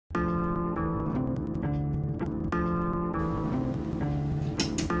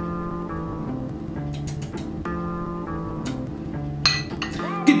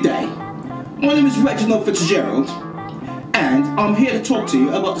Good day, my name is Reginald Fitzgerald, and I'm here to talk to you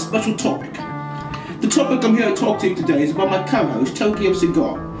about a special topic. The topic I'm here to talk to you today is about my co-host, Tokyo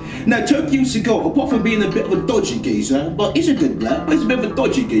Cigar. Now, Tokyo Cigar, apart from being a bit of a dodgy geezer, but he's a good bloke, but he's a bit of a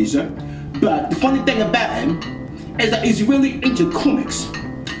dodgy geezer. But the funny thing about him is that he's really into comics.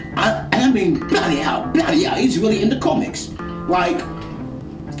 And I mean, bloody hell, he's really into comics. Like,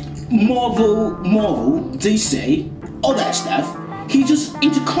 Marvel, DC, all that stuff. He's just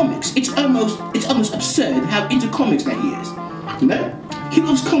into comics. It's almost absurd how into comics that he is. You know? He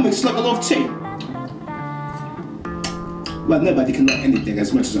loves comics like I love tea. Well, nobody can love anything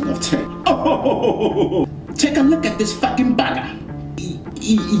as much as I love tea. Oh! Take a look at this fucking bagger.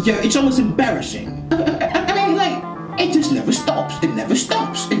 Yeah, it's almost embarrassing. I mean, like, it just never stops. It never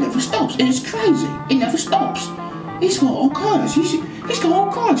stops. It never stops. It is crazy. It never stops. He's got all cards. He's got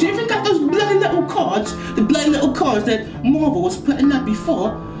all cards. You even got those bloody little cards, the bloody little cards that Marvel was putting up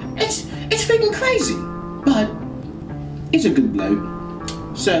before. It's freaking crazy. But he's a good bloke.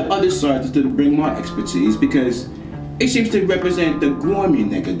 So I decided to bring my expertise because it seems to represent the grimy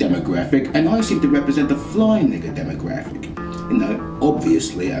nigger demographic, and I seem to represent the fly nigger demographic. You know,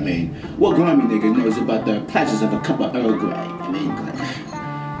 obviously, I mean, what grimy nigger knows about the pleasures of a cup of Earl Grey? I mean,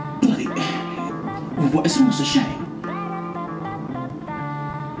 bloody, it's almost a shame.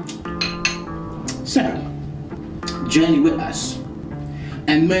 So, journey with us,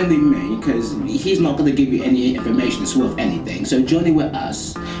 and mainly me, because he's not going to give you any information that's worth anything. So journey with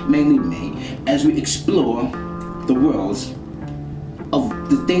us, mainly me, as we explore the worlds of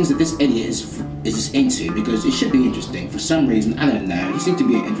the things that this idiot is into, because it should be interesting. For some reason, I don't know, he seems to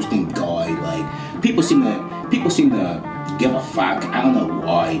be an interesting guy. Like, people seem to give a fuck. I don't know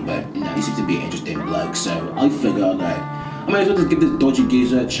why, but you know, he seems to be an interesting bloke. So I figure that I might as well just give this dodgy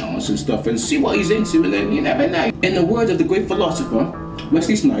geezer a chance and stuff and see what he's into, and then you never know. In the words of the great philosopher,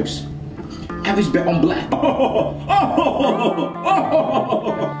 Wesley Snipes, have his bet on black.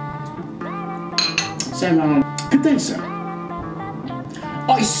 So, good day, sir.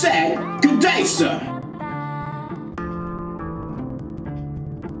 I said, good day, sir.